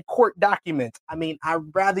lied in court documents. I mean, I'd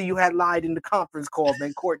rather you had lied in the conference call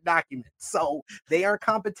than court documents. So they are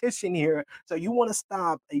competition here. So you want to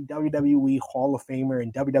stop a WWE Hall of Famer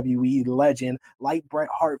and WWE legend like Bret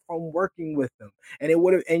Hart from working with them.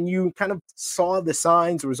 And you kind of saw the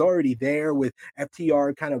signs was already there with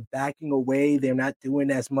FTR kind of backing away. They're not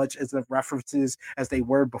doing as much as the references as they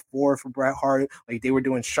were before for Bret Hart. Like they were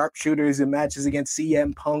doing sharpshooters in matches against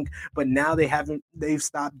CM Punk, but now they've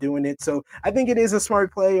stopped doing it. So I think it is a smart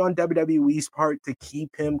play on WWE's part to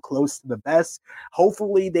keep him close to the best.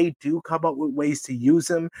 Hopefully they do come up with ways to use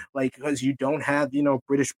him, like, because you don't have,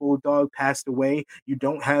 British Bulldog passed away. You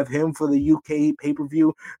don't have him for the UK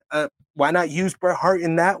pay-per-view. Why not use Bret Hart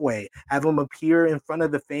in that way? Have him appear in front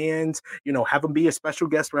of the fans, have him be a special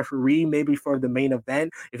guest referee, maybe for the main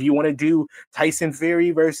event. If you want to do Tyson Fury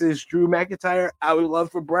versus Drew McIntyre, I would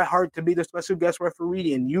love for Bret Hart to be the special guest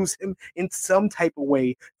referee and use him in some type of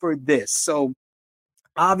way for this. So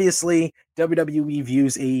obviously, WWE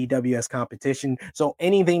views AEW as competition, so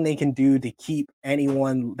anything they can do to keep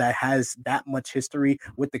anyone that has that much history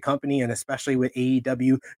with the company, and especially with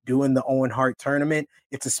AEW doing the Owen Hart tournament,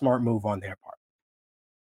 it's a smart move on their part.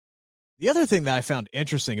 The other thing that I found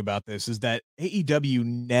interesting about this is that AEW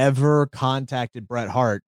never contacted Bret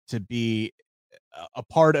Hart to be a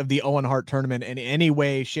part of the Owen Hart tournament in any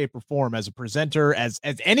way, shape, or form, as a presenter, as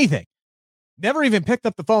anything. Never even picked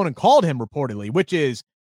up the phone and called him, reportedly, which is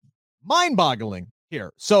mind-boggling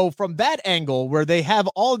here. So from that angle, where they have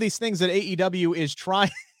all of these things that AEW is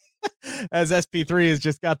trying, as SP3 has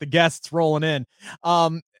just got the guests rolling in,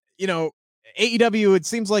 AEW, it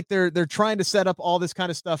seems like they're trying to set up all this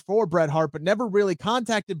kind of stuff for Bret Hart, but never really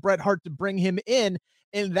contacted Bret Hart to bring him in.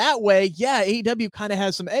 In that way, yeah, AEW kind of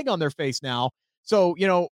has some egg on their face now. So,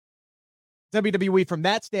 WWE from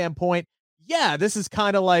that standpoint, yeah, this is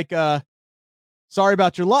kind of like sorry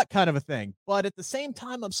about your luck kind of a thing. But at the same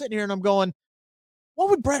time, I'm sitting here and I'm going, what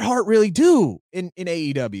would Bret Hart really do in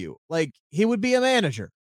AEW? Like, he would be a manager.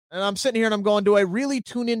 And I'm sitting here and I'm going, do I really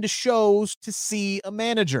tune into shows to see a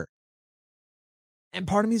manager? And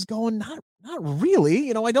part of me is going, not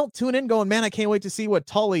really. I don't tune in going, man, I can't wait to see what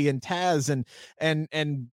Tully and Taz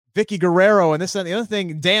and Vicky Guerrero and this and the other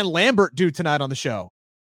thing, Dan Lambert, do tonight on the show.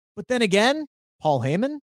 But then again, Paul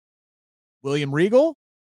Heyman, William Regal,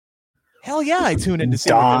 hell yeah, I tune in to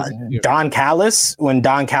see Don Callis. When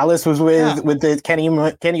Don Callis was with the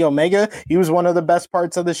Kenny Omega, he was one of the best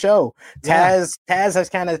parts of the show. Taz has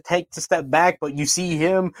kind of taken a step back, but you see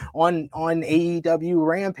him on AEW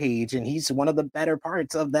Rampage, and he's one of the better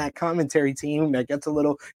parts of that commentary team that gets a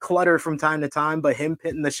little cluttered from time to time, but him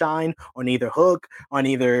pitting the shine on either Hook, on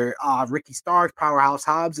either Ricky Starks, Powerhouse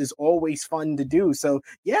Hobbs is always fun to do. So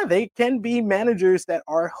yeah, they can be managers that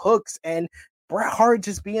are hooks, and Bret Hart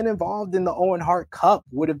just being involved in the Owen Hart Cup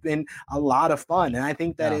would have been a lot of fun. And I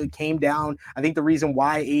think that it came down, I think the reason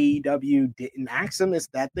why AEW didn't ask him is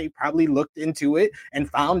that they probably looked into it and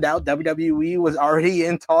found out WWE was already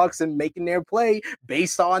in talks and making their play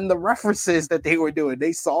based on the references that they were doing.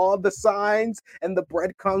 They saw the signs and the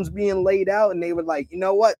breadcrumbs being laid out, and they were like, you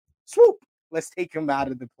know what? Swoop, let's take him out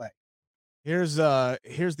of the play. Here's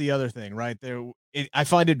the other thing, right there. I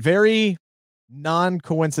find it very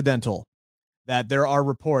non-coincidental that there are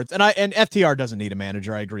reports, and FTR doesn't need a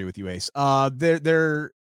manager. I agree with you, Ace.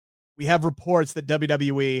 We have reports that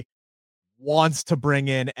WWE wants to bring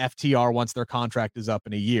in FTR once their contract is up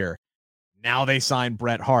in a year. Now they signed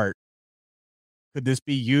Bret Hart. Could this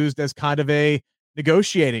be used as kind of a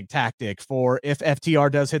negotiating tactic for if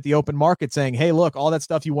FTR does hit the open market, saying, hey, look, all that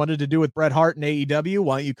stuff you wanted to do with Bret Hart and AEW,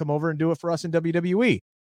 why don't you come over and do it for us in WWE?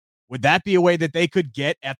 Would that be a way that they could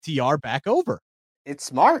get FTR back over? It's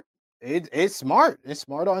smart. It's smart. It's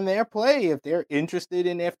smart on their play. If they're interested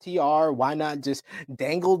in FTR, why not just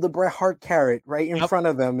dangle the Bret Hart carrot right in front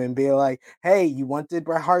of them and be like, hey, you wanted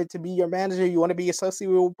Bret Hart to be your manager? You want to be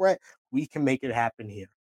associated with Bret? We can make it happen here.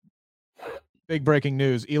 big breaking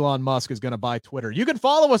news. Elon Musk is going to buy Twitter. You can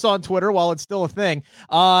follow us on Twitter while it's still a thing.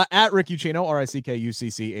 At Rick Ucchino,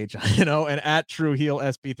 RICKUCCHINO, and at True Heel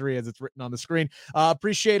SP3 as it's written on the screen.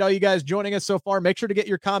 Appreciate all you guys joining us so far. Make sure to get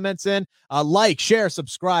your comments in. Like, share,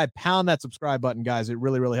 subscribe, pound that subscribe button, guys. It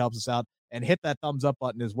really, really helps us out. And hit that thumbs up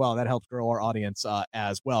button as well. That helps grow our audience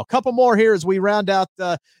as well. Couple more here as we round out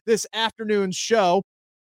this afternoon's show.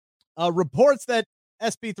 Reports that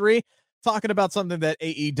SP3 talking about something that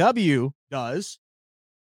AEW does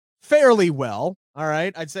fairly well. All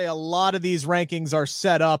right. I'd say a lot of these rankings are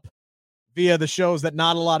set up via the shows that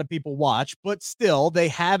not a lot of people watch, but still they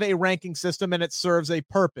have a ranking system and it serves a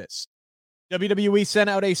purpose. WWE sent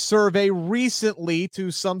out a survey recently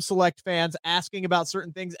to some select fans asking about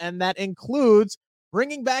certain things, and that includes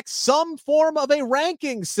bringing back some form of a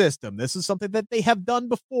ranking system. This is something that they have done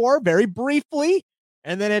before, very briefly,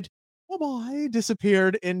 and then it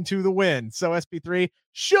disappeared into the wind. So SP3,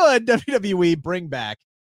 should WWE bring back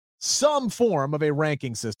some form of a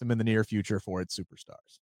ranking system in the near future for its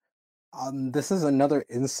superstars? This is another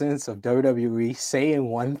instance of WWE saying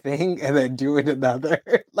one thing and then doing another.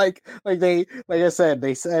 like I said,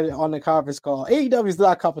 they said on the conference call, AEW is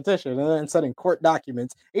not competition, and then said in court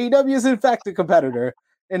documents, AEW is in fact a competitor.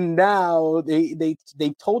 And now they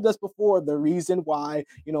told us before the reason why,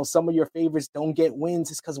 you know, some of your favorites don't get wins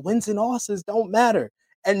is because wins and losses don't matter.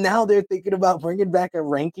 And now they're thinking about bringing back a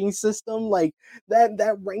ranking system, like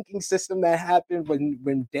that ranking system that happened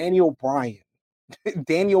when Daniel Bryan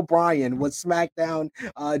was SmackDown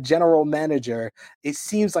general manager. It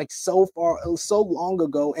seems like so long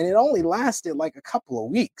ago, and it only lasted like a couple of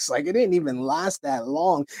weeks. Like it didn't even last that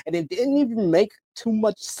long, and it didn't even make too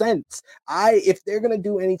much sense. If they're gonna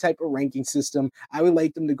do any type of ranking system, I would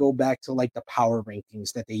like them to go back to like the power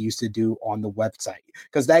rankings that they used to do on the website,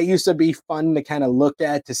 because that used to be fun to kind of look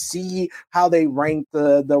at to see how they rank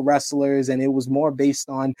the wrestlers, and it was more based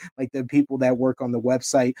on like the people that work on the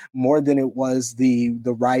website more than it was the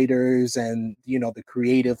writers and, you know, the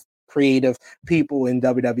creative people in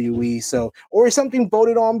WWE. So, or something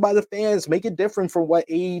voted on by the fans, make it different from what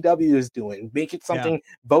AEW is doing. Make it something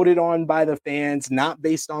voted on by the fans, not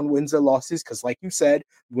based on wins or losses, because like you said,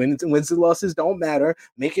 wins and losses don't matter.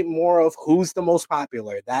 Make it more of who's the most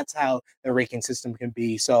popular. That's how the ranking system can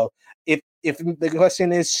be. So if the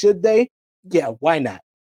question is, should they? Yeah, why not?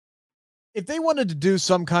 If they wanted to do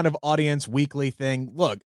some kind of audience weekly thing,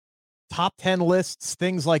 look, top 10 lists,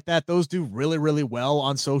 things like that, those do really, really well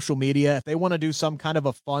on social media. If they want to do some kind of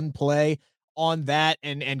a fun play on that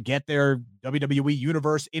and get their WWE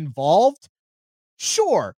universe involved,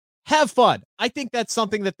 sure, have fun. I think that's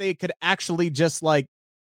something that they could actually just like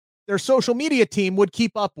their social media team would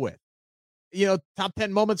keep up with. You know, top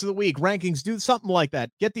 10 moments of the week, rankings, do something like that.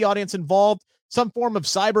 Get the audience involved, some form of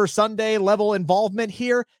Cyber Sunday level involvement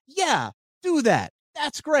here. Yeah, do that.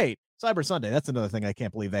 That's great. Cyber Sunday, that's another thing I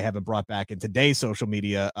can't believe they haven't brought back in today's social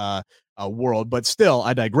media world, but still,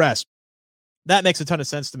 I digress. That makes a ton of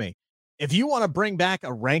sense to me. If you want to bring back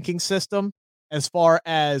a ranking system as far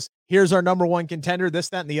as here's our number one contender, this,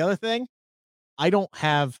 that, and the other thing, I don't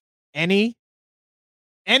have any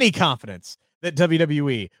confidence that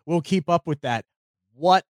WWE will keep up with that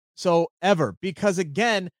whatsoever. Because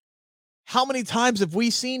again, how many times have we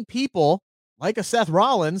seen people like a Seth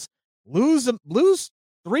Rollins lose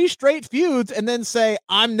 3 straight feuds and then say,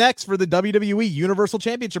 I'm next for the WWE Universal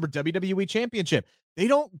Championship or WWE Championship? They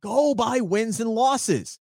don't go by wins and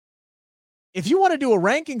losses. If you want to do a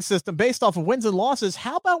ranking system based off of wins and losses,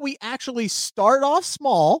 how about we actually start off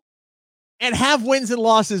small and have wins and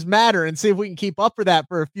losses matter and see if we can keep up for that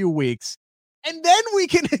for a few weeks. And then we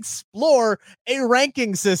can explore a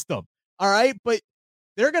ranking system. All right. But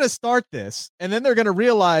they're going to start this and then they're going to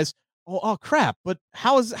realize, oh crap, but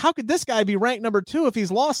how could this guy be ranked number 2 if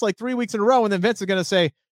he's lost like 3 weeks in a row? And then Vince is going to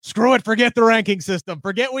say, screw it, forget the ranking system.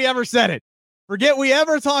 Forget we ever said it. Forget we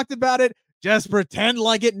ever talked about it. Just pretend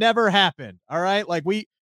like it never happened. All right. Like we've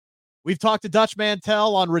talked to Dutch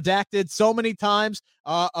Mantel on Redacted so many times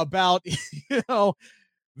about, you know,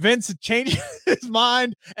 Vince changing his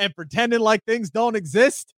mind and pretending like things don't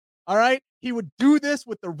exist. All right. He would do this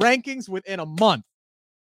with the rankings within a month.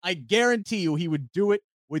 I guarantee you he would do it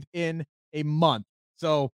within a month.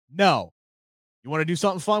 So no, you want to do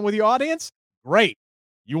something fun with your audience? Great.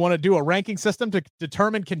 You want to do a ranking system to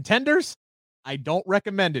determine contenders? I don't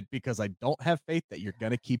recommend it because I don't have faith that you're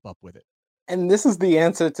going to keep up with it. And this is the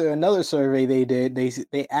answer to another survey they did.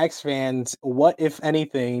 They asked fans what, if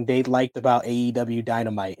anything, they liked about AEW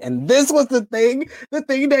Dynamite. And this was the thing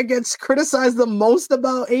that gets criticized the most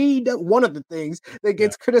about AEW. One of the things that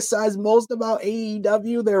gets criticized most about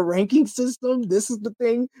AEW, their ranking system. This is the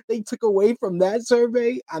thing they took away from that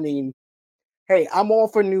survey. I mean, Hey, I'm all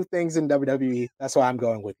for new things in WWE. That's why I'm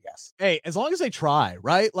going with yes. Hey, as long as they try,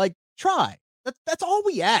 right? Like, try. That's all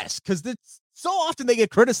we ask, because it's so often they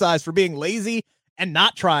get criticized for being lazy and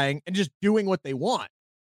not trying and just doing what they want.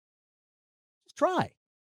 Just try.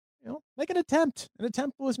 Make an attempt. An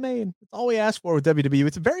attempt was made. That's all we ask for with WWE.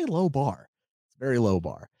 It's a very low bar. It's a very low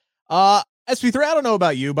bar. SP3, I don't know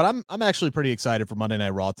about you, but I'm actually pretty excited for Monday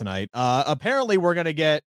Night Raw tonight. Apparently we're gonna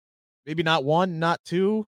get maybe not one, not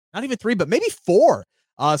two, not even three, but maybe four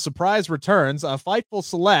surprise returns. Fightful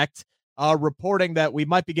Select reporting that we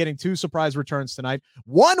might be getting two surprise returns tonight.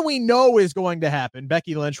 One we know is going to happen.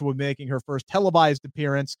 Becky Lynch will be making her first televised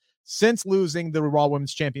appearance since losing the Raw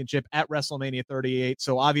Women's Championship at WrestleMania 38.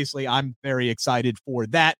 So obviously I'm very excited for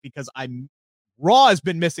that, because Raw has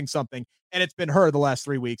been missing something, and it's been her the last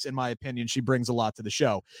 3 weeks. In my opinion, she brings a lot to the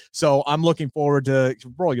show. So I'm looking forward to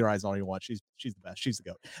roll your eyes all you want. She's the best. She's the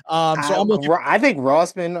GOAT. I think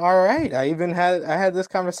Raw's been all right. I had this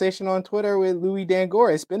conversation on Twitter with Louis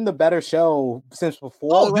Dangor. It's been the better show since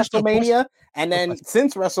before WrestleMania, and then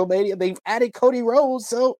since WrestleMania, they've added Cody Rhodes,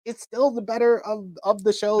 so it's still the better of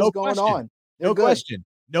the shows going on. No question.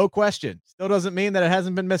 No question. Still doesn't mean that it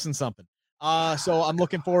hasn't been missing something. So I'm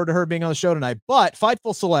looking forward to her being on the show tonight. But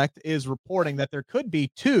Fightful Select is reporting that there could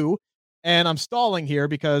be two, and I'm stalling here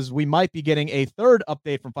because we might be getting a third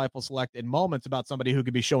update from Fightful Select in moments about somebody who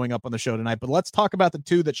could be showing up on the show tonight. But let's talk about the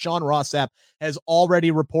two that Sean Rossap has already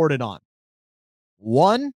reported on.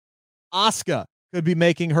 One, Asuka could be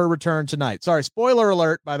making her return tonight. Sorry, spoiler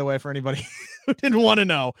alert, by the way, for anybody who didn't want to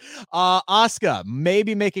know. Asuka may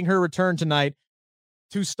be making her return tonight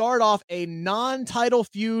to start off a non-title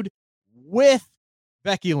feud with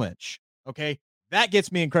Becky Lynch. Okay, that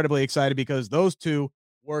gets me incredibly excited, because those two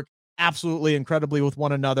work absolutely incredibly with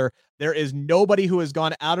one another. There is nobody who has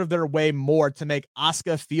gone out of their way more to make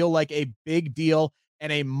Asuka feel like a big deal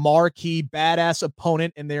and a marquee badass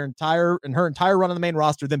opponent in her entire run on the main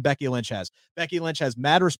roster than Becky Lynch has. Becky Lynch has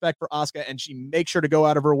mad respect for Asuka, and she makes sure to go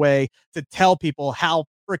out of her way to tell people how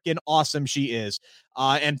freaking awesome she is.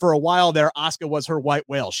 And for a while there, Asuka was her white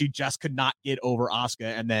whale. She just could not get over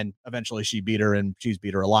Asuka, and then eventually she beat her, and she's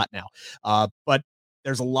beat her a lot now. But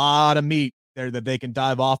there's a lot of meat there that they can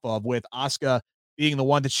dive off of, with Asuka being the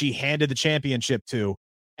one that she handed the championship to.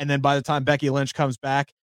 And then by the time Becky Lynch comes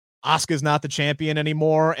back, Asuka's not the champion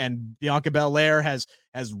anymore, and Bianca Belair has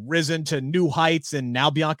risen to new heights, and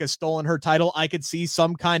now Bianca's stolen her title. I could see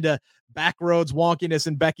some kind of backroads wonkiness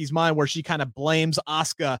in Becky's mind where she kind of blames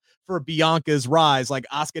Asuka for Bianca's rise. Like,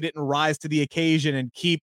 Asuka didn't rise to the occasion and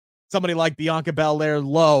keep somebody like Bianca Belair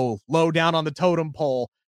low down on the totem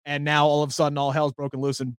pole. And now all of a sudden all hell's broken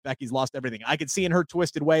loose and Becky's lost everything. I could see in her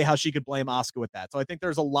twisted way how she could blame Asuka with that. So I think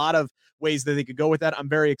there's a lot of ways that they could go with that. I'm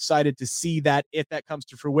very excited to see that if that comes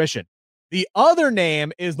to fruition. The other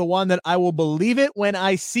name is the one that I will believe it when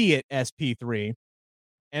I see it, SP3.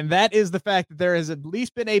 And that is the fact that there has at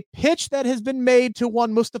least been a pitch that has been made to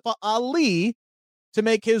one Mustafa Ali to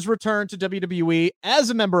make his return to WWE as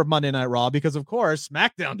a member of Monday Night Raw, because of course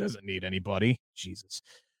SmackDown doesn't need anybody. Jesus.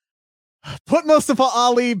 Put Mustafa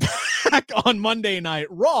Ali back on Monday Night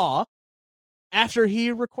Raw after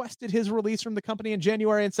he requested his release from the company in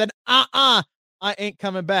January and said, I ain't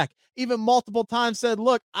coming back. Even multiple times said,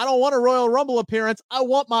 look, I don't want a Royal Rumble appearance. I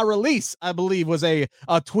want my release, I believe was a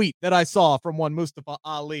tweet that I saw from one Mustafa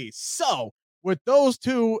Ali. So with those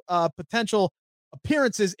two potential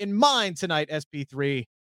appearances in mind tonight, SP3,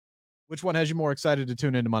 which one has you more excited to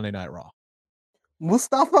tune into Monday Night Raw?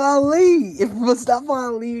 Mustafa Ali. If Mustafa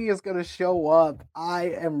Ali is going to show up,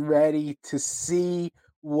 I am ready to see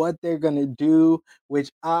what they're going to do,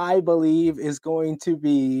 which I believe is going to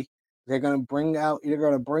be, they're going to bring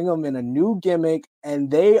him in a new gimmick,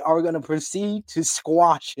 and they are going to proceed to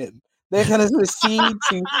squash him. They're going to proceed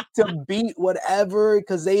to beat whatever,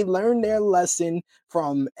 because they learned their lesson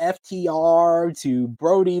from FTR to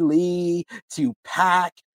Brody Lee to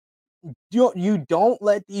Pac. You don't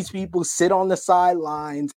let these people sit on the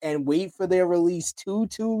sidelines and wait for their release too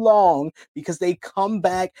long, because they come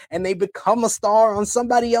back and they become a star on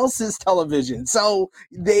somebody else's television. So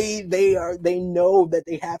they know that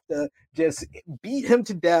they have to just beat him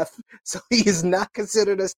to death, so he is not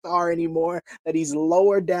considered a star anymore, that he's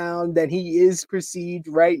lower down than he is perceived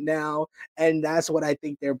right now, and that's what I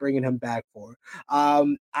think they're bringing him back for.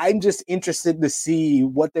 I'm just interested to see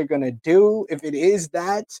what they're gonna do. If it is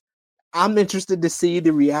that, I'm interested to see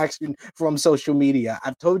the reaction from social media.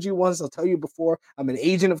 I've told you once, I'll tell you before, I'm an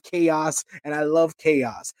agent of chaos, and I love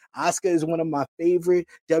chaos. Asuka is one of my favorite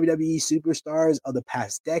WWE superstars of the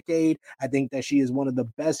past decade. I think that she is one of the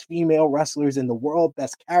best female wrestlers in the world,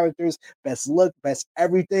 best characters, best look, best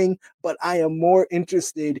everything. But I am more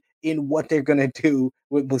interested in what they're going to do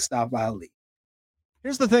with Mustafa Ali.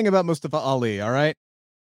 Here's the thing about Mustafa Ali, all right?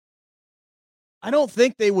 I don't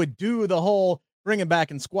think they would do the whole bring him back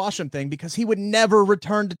and squash him thing because he would never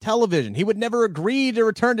return to television. He would never agree to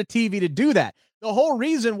return to TV to do that. The whole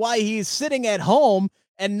reason why he's sitting at home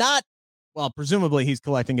and not, well, presumably he's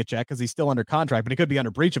collecting a check because he's still under contract, but he could be under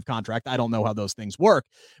breach of contract. I don't know how those things work.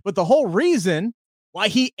 But the whole reason why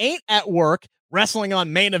he ain't at work wrestling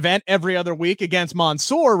on Main Event every other week against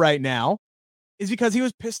Mansoor right now is because he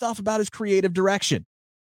was pissed off about his creative direction.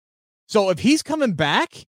 So if he's coming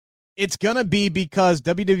back, it's going to be because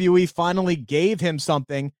WWE finally gave him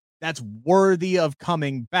something that's worthy of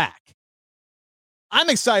coming back. I'm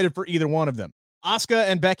excited for either one of them. Asuka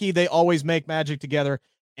and Becky, they always make magic together.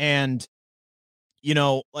 And, you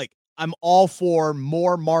know, like, I'm all for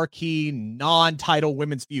more marquee, non-title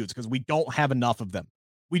women's feuds because we don't have enough of them.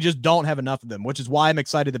 We just don't have enough of them, which is why I'm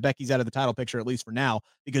excited that Becky's out of the title picture, at least for now,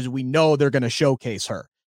 because we know they're going to showcase her.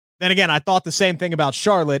 Then again, I thought the same thing about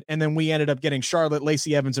Charlotte, and then we ended up getting Charlotte,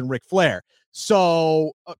 Lacey Evans, and Ric Flair.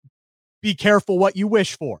 So be careful what you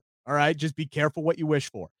wish for, all right? Just be careful what you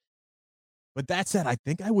wish for. But that said, I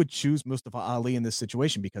think I would choose Mustafa Ali in this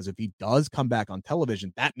situation because if he does come back on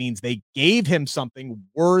television, that means they gave him something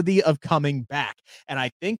worthy of coming back. And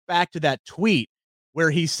I think back to that tweet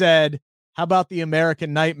where he said, how about the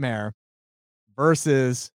American Nightmare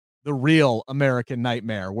versus the real American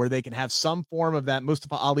Nightmare, where they can have some form of that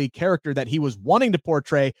Mustafa Ali character that he was wanting to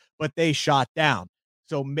portray, but they shot down.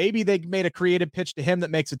 So maybe they made a creative pitch to him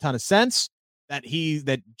that makes a ton of sense, that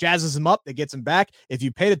jazzes him up, that gets him back. If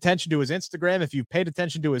you paid attention to his Instagram, if you paid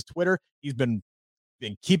attention to his Twitter, he's been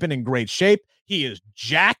keeping in great shape. He is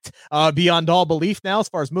jacked beyond all belief now as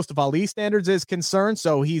far as Mustafa Ali standards is concerned.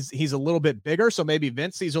 So he's a little bit bigger. So maybe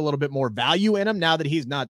Vince sees a little bit more value in him now that he's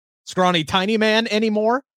not scrawny, tiny man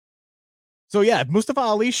anymore. So yeah, if Mustafa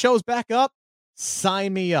Ali shows back up,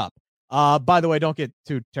 sign me up. By the way, don't get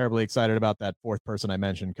too terribly excited about that fourth person I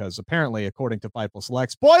mentioned, because apparently, according to Fightful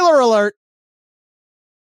Select, spoiler alert,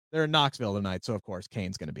 they're in Knoxville tonight. So of course,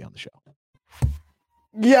 Kane's going to be on the show.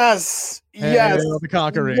 Yes. Yes. Hail the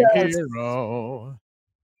conquering hero.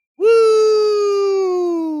 Woo!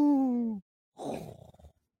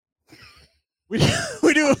 We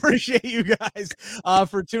do appreciate you guys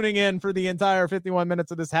for tuning in for the entire 51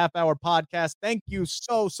 minutes of this half-hour podcast. Thank you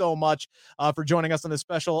so much for joining us on this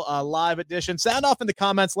special live edition. Sound off in the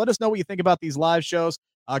comments. Let us know what you think about these live shows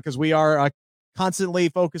because we are constantly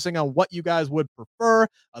focusing on what you guys would prefer.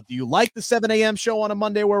 Do you like the 7 a.m. show on a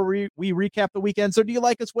Monday where we recap the weekend? So do you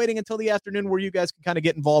like us waiting until the afternoon where you guys can kind of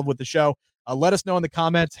get involved with the show? Let us know in the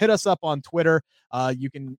comments. Hit us up on Twitter. You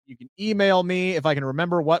can email me if I can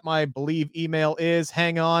remember what my Bleav email is.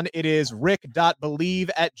 Hang on. It is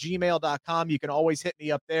rick.bleav@gmail.com. You can always hit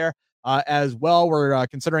me up there as well. We're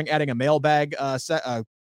considering adding a mailbag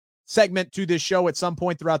segment to this show at some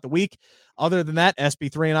point throughout the week. Other than that,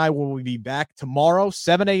 SB3 and I will be back tomorrow,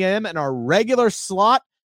 7 a.m. in our regular slot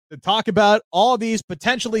to talk about all these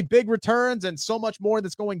potentially big returns and so much more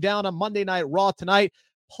that's going down on Monday Night Raw tonight.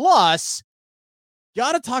 Plus,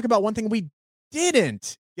 got to talk about one thing we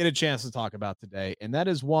didn't get a chance to talk about today, and that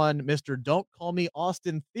is one Mr. Don't Call Me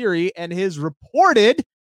Austin Theory and his reported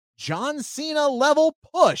John Cena level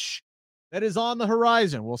push that is on the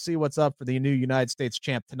horizon. We'll see what's up for the new United States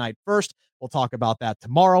champ tonight first. We'll talk about that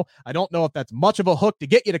tomorrow. I don't know if that's much of a hook to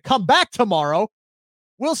get you to come back tomorrow.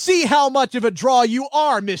 We'll see how much of a draw you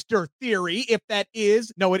are, Mr. Theory, if that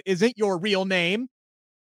is, no, it isn't your real name.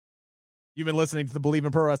 You've been listening to the Bleav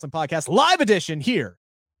in Pro Wrestling Podcast live edition here,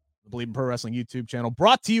 the Bleav in Pro Wrestling YouTube channel,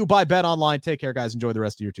 brought to you by Bet Online. Take care, guys. Enjoy the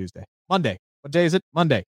rest of your Tuesday. Monday. What day is it?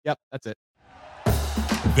 Monday. Yep, that's it.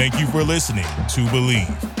 Thank you for listening to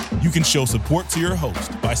Bleav. You can show support to your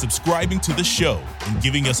host by subscribing to the show and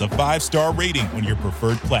giving us a 5-star rating on your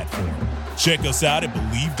preferred platform. Check us out at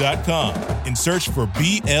Bleav.com and search for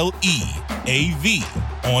BLEAV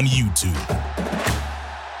on YouTube.